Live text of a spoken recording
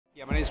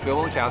Yeah, my name is Bill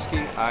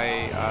Wakowski. I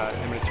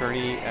am an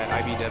attorney at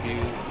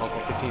IBW Local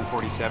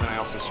 1547. I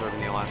also serve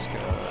in the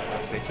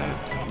Alaska State Senate.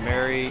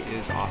 Mary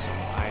is awesome.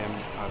 I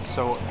am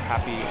so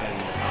happy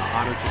and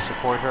honored to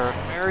support her.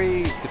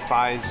 Mary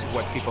defies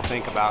what people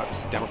think about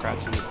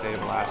Democrats in the state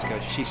of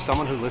Alaska. She's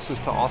someone who listens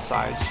to all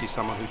sides. She's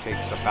someone who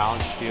takes a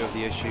balanced view of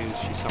the issues.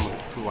 She's someone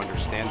who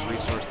understands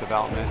resource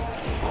development.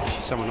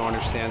 She's someone who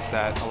understands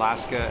that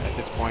Alaska at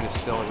this point is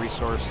still a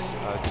resource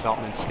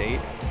development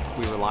state.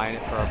 We rely on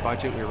it for our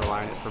budget, we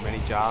rely on it for many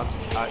jobs,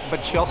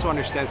 but she also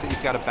understands that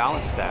you've got to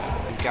balance that.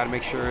 You've got to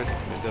make sure it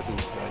doesn't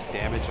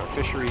damage our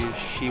fisheries.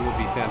 She will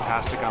be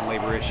fantastic on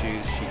labor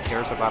issues. She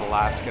cares about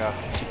Alaska,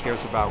 she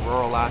cares about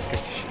rural Alaska,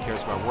 she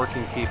cares about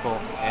working people,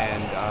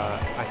 and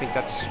I think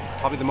that's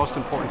probably the most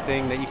important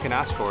thing that you can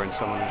ask for in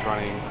someone who's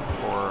running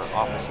for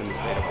office in the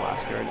state of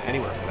Alaska, and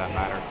anywhere for that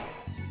matter.